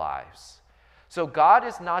of their lives. So God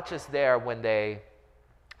is not just there when they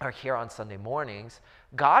are here on Sunday mornings.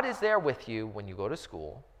 God is there with you when you go to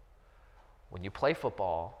school, when you play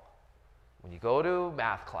football, when you go to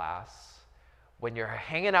math class, when you're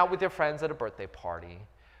hanging out with your friends at a birthday party,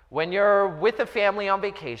 when you're with a family on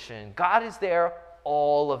vacation. God is there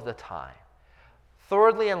all of the time.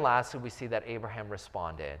 Thirdly and lastly, we see that Abraham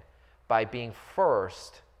responded by being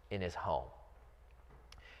first in his home.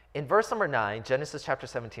 In verse number 9, Genesis chapter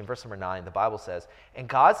 17, verse number 9, the Bible says, And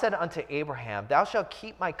God said unto Abraham, Thou shalt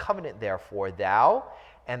keep my covenant, therefore, thou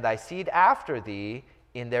and thy seed after thee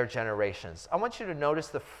in their generations. I want you to notice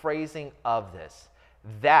the phrasing of this.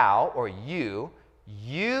 Thou, or you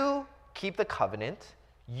keep the covenant,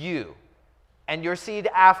 you, and your seed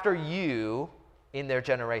after you in their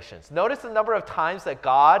generations. Notice the number of times that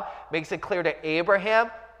God makes it clear to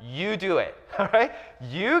Abraham, you do it, all right?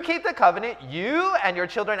 You keep the covenant, you and your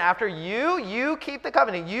children after you keep the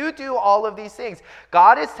covenant. You do all of these things.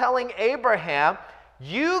 God is telling Abraham,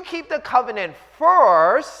 you keep the covenant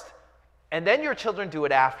first, and then your children do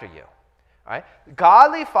it after you. All right?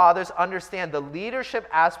 Godly fathers understand the leadership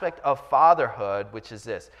aspect of fatherhood, which is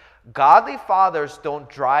this. Godly fathers don't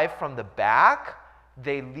drive from the back,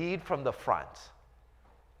 they lead from the front.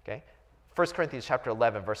 Okay? 1 Corinthians chapter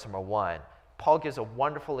 11, verse number 1. Paul gives a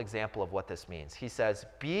wonderful example of what this means. He says,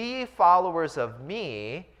 Be ye followers of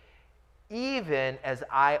me, even as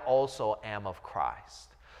I also am of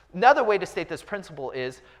Christ. Another way to state this principle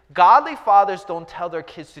is, godly fathers don't tell their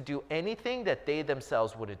kids to do anything that they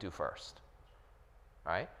themselves wouldn't do first.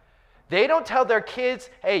 Right? They don't tell their kids,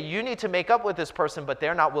 hey, you need to make up with this person, but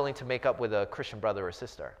they're not willing to make up with a Christian brother or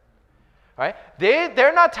sister. Right?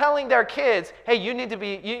 They're not telling their kids, hey, you need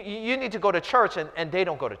to go to church, and they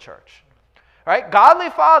don't go to church. Right? Godly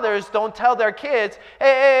fathers don't tell their kids,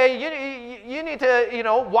 hey, you need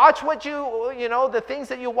to, watch what the things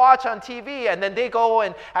that you watch on TV, and then they go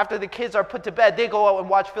and after the kids are put to bed, they go out and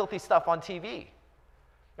watch filthy stuff on TV.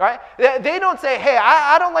 Right? They don't say, hey,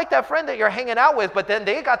 I don't like that friend that you're hanging out with, but then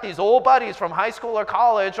they got these old buddies from high school or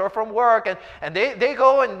college or from work, and they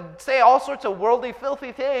go and say all sorts of worldly,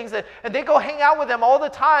 filthy things, and they go hang out with them all the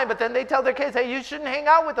time, but then they tell their kids, hey, you shouldn't hang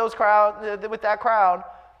out with with that crowd.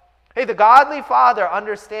 Hey, the godly father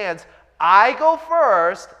understands, I go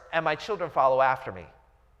first, and my children follow after me.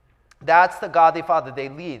 That's the godly father. They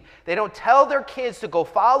lead. They don't tell their kids to go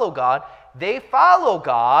follow God. They follow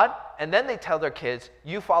God, and then they tell their kids,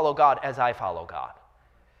 you follow God as I follow God.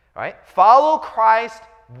 Right? Follow Christ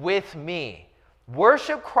with me.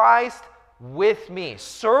 Worship Christ with me.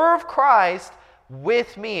 Serve Christ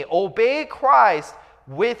with me. Obey Christ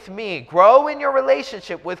with me. Grow in your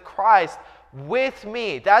relationship with Christ with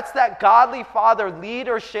me. That's that godly father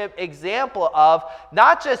leadership example of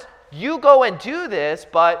not just you go and do this,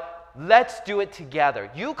 but let's do it together.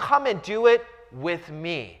 You come and do it with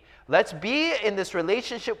me. Let's be in this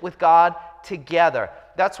relationship with God together.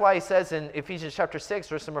 That's why he says in Ephesians chapter 6,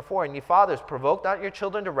 verse number 4, And ye fathers, provoke not your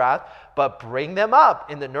children to wrath, but bring them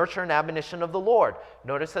up in the nurture and admonition of the Lord.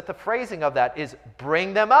 Notice that the phrasing of that is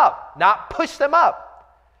bring them up, not push them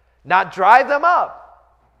up, not drive them up,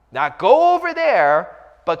 not go over there,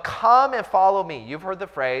 but come and follow me. You've heard the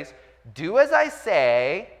phrase, do as I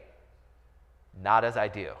say, not as I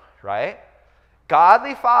do, right?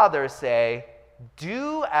 Godly fathers say,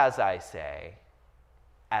 do as I say,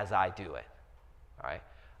 as I do it. All right?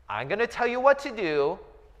 I'm going to tell you what to do,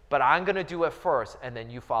 but I'm going to do it first, and then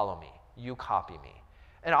you follow me. You copy me.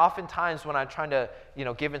 And oftentimes when I'm trying to,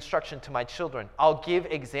 give instruction to my children, I'll give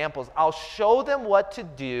examples. I'll show them what to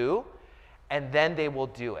do, and then they will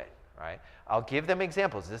do it, right? I'll give them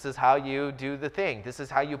examples. This is how you do the thing. This is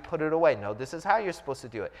how you put it away. No, this is how you're supposed to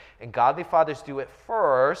do it. And godly fathers do it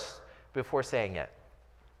first before saying it.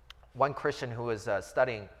 One Christian who was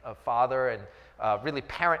studying a father and really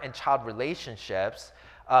parent and child relationships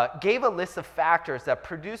gave a list of factors that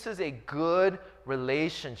produces a good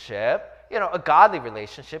relationship, a godly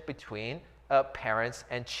relationship between parents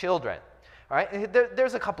and children. All right, and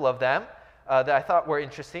there's a couple of them that I thought were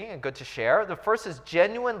interesting and good to share. The first is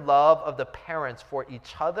genuine love of the parents for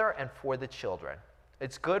each other and for the children.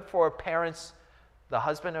 It's good for parents, the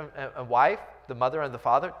husband and wife, the mother and the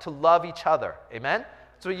father, to love each other. Amen?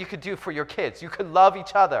 That's what you could do for your kids. You could love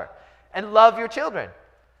each other and love your children.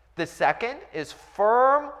 The second is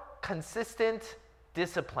firm, consistent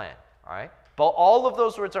discipline. All right? But all of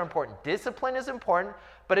those words are important. Discipline is important,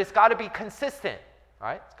 but it's got to be consistent. All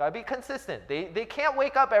right? It's got to be consistent. They can't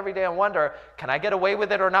wake up every day and wonder, can I get away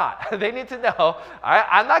with it or not? They need to know, all right,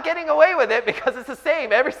 I'm not getting away with it because it's the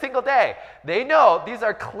same every single day. They know these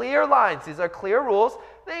are clear lines. These are clear rules.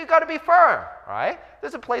 Then you got to be firm. All right?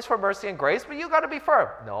 There's a place for mercy and grace, but you got to be firm.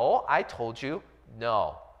 No, I told you no.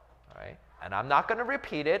 All right? And I'm not going to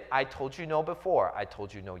repeat it. I told you no before. I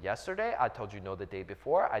told you no yesterday. I told you no the day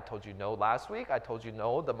before. I told you no last week. I told you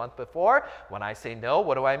no the month before. When I say no,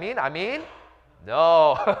 what do I mean? I mean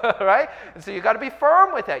no, right? And so you got to be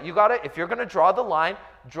firm with that. You got to, if you're going to draw the line,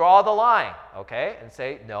 okay? And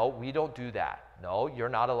say, no, we don't do that. No, you're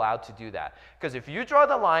not allowed to do that. Because if you draw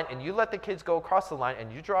the line and you let the kids go across the line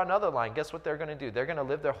and you draw another line, guess what they're going to do? They're going to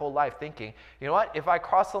live their whole life thinking, you know what? If I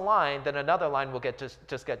cross the line, then another line will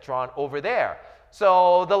just get drawn over there.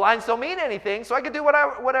 So the lines don't mean anything, so I can do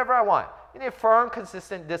whatever I want. You need firm,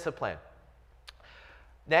 consistent discipline.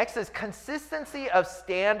 Next is consistency of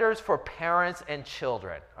standards for parents and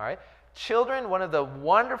children. All right? Children, one of the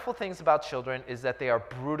wonderful things about children is that they are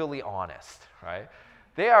brutally honest, right?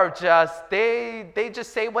 They are just, they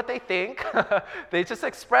just say what they think. They just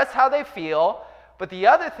express how they feel. But the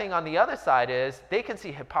other thing on the other side is they can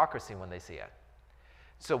see hypocrisy when they see it.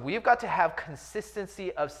 So we've got to have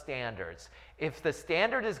consistency of standards. If the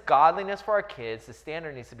standard is godliness for our kids, the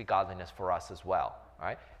standard needs to be godliness for us as well. All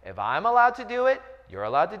right? If I'm allowed to do it, you're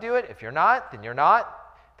allowed to do it. If you're not, then you're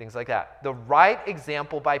not. Things like that. The right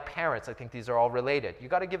example by parents. I think these are all related. You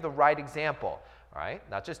got to give the right example. All right?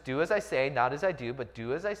 Not just do as I say, not as I do, but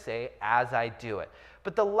do as I say, as I do it.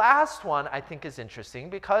 But the last one I think is interesting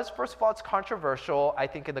because, first of all, it's controversial, I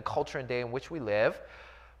think, in the culture and day in which we live.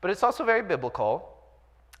 But it's also very biblical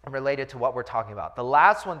and related to what we're talking about. The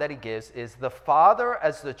last one that he gives is the father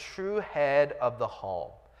as the true head of the home.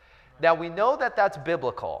 Now, we know that that's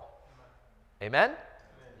biblical. Amen?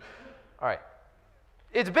 All right.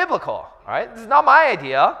 It's biblical. All right? This is not my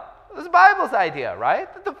idea. This is the Bible's idea,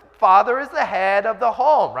 right? That the father is the head of the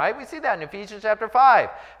home, right? We see that in Ephesians chapter 5,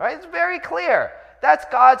 right? It's very clear. That's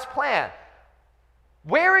God's plan.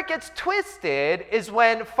 Where it gets twisted is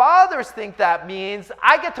when fathers think that means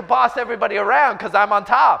I get to boss everybody around because I'm on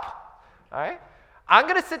top, all right? I'm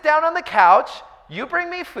going to sit down on the couch. You bring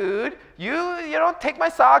me food. You take my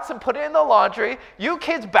socks and put it in the laundry. You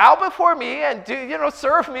kids bow before me and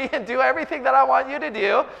serve me and do everything that I want you to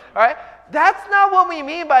do, all right? That's not what we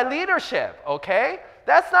mean by leadership, okay?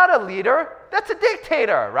 That's not a leader. That's a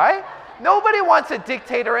dictator, right? Nobody wants a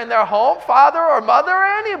dictator in their home, father or mother or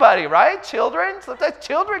anybody, right? Children, sometimes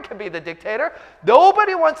children can be the dictator.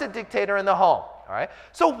 Nobody wants a dictator in the home, all right?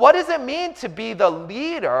 So what does it mean to be the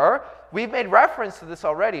leader? We've made reference to this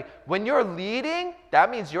already. When you're leading,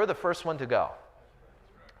 that means you're the first one to go,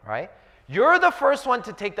 right? You're the first one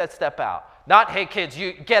to take that step out. Not, hey, kids,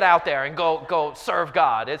 you get out there and go serve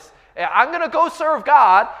God. It's, I'm going to go serve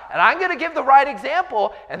God, and I'm going to give the right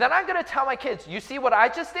example, and then I'm going to tell my kids, you see what I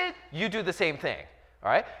just did? You do the same thing. All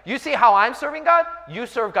right? You see how I'm serving God? You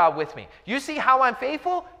serve God with me. You see how I'm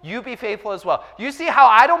faithful? You be faithful as well. You see how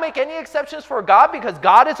I don't make any exceptions for God because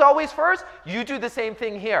God is always first? You do the same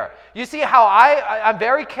thing here. You see how I'm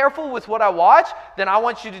very careful with what I watch? Then I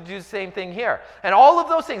want you to do the same thing here. And all of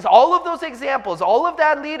those things, all of those examples, all of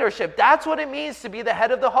that leadership, that's what it means to be the head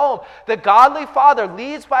of the home. The godly father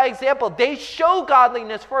leads by example. They show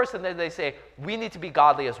godliness first, and then they say, we need to be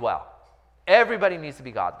godly as well. Everybody needs to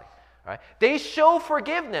be godly. Right? They show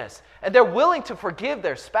forgiveness, and they're willing to forgive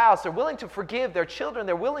their spouse. They're willing to forgive their children.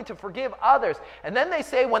 They're willing to forgive others. And then they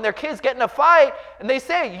say, when their kids get in a fight, and they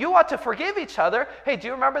say, you ought to forgive each other. Hey, do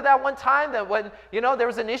you remember that one time that when, there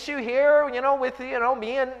was an issue here, with,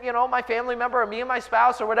 me and, my family member, or me and my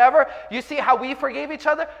spouse, or whatever? You see how we forgave each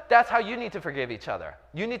other? That's how you need to forgive each other.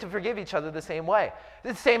 You need to forgive each other the same way.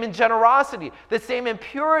 The same in generosity, the same in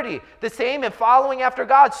purity, the same in following after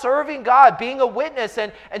God, serving God, being a witness,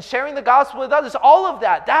 and sharing the gospel with others. All of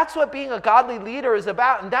that. That's what being a godly leader is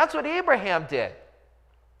about, and that's what Abraham did.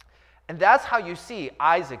 And that's how you see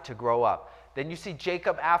Isaac to grow up. Then you see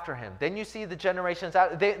Jacob after him. Then you see the generations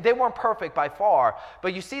out. They weren't perfect by far,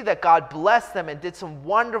 but you see that God blessed them and did some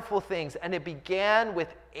wonderful things, and it began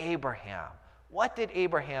with Abraham. What did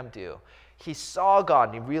Abraham do? He saw God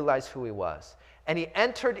and he realized who he was. And he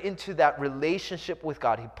entered into that relationship with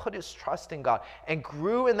God. He put his trust in God and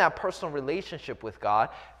grew in that personal relationship with God.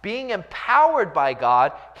 Being empowered by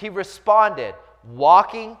God, he responded,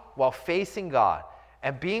 walking while facing God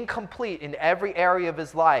and being complete in every area of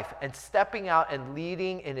his life and stepping out and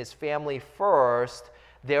leading in his family first,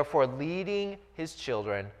 therefore leading his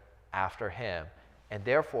children after him. And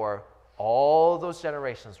therefore, all those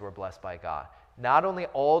generations were blessed by God. Not only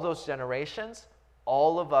all those generations,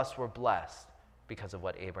 all of us were blessed because of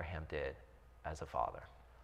what Abraham did as a father.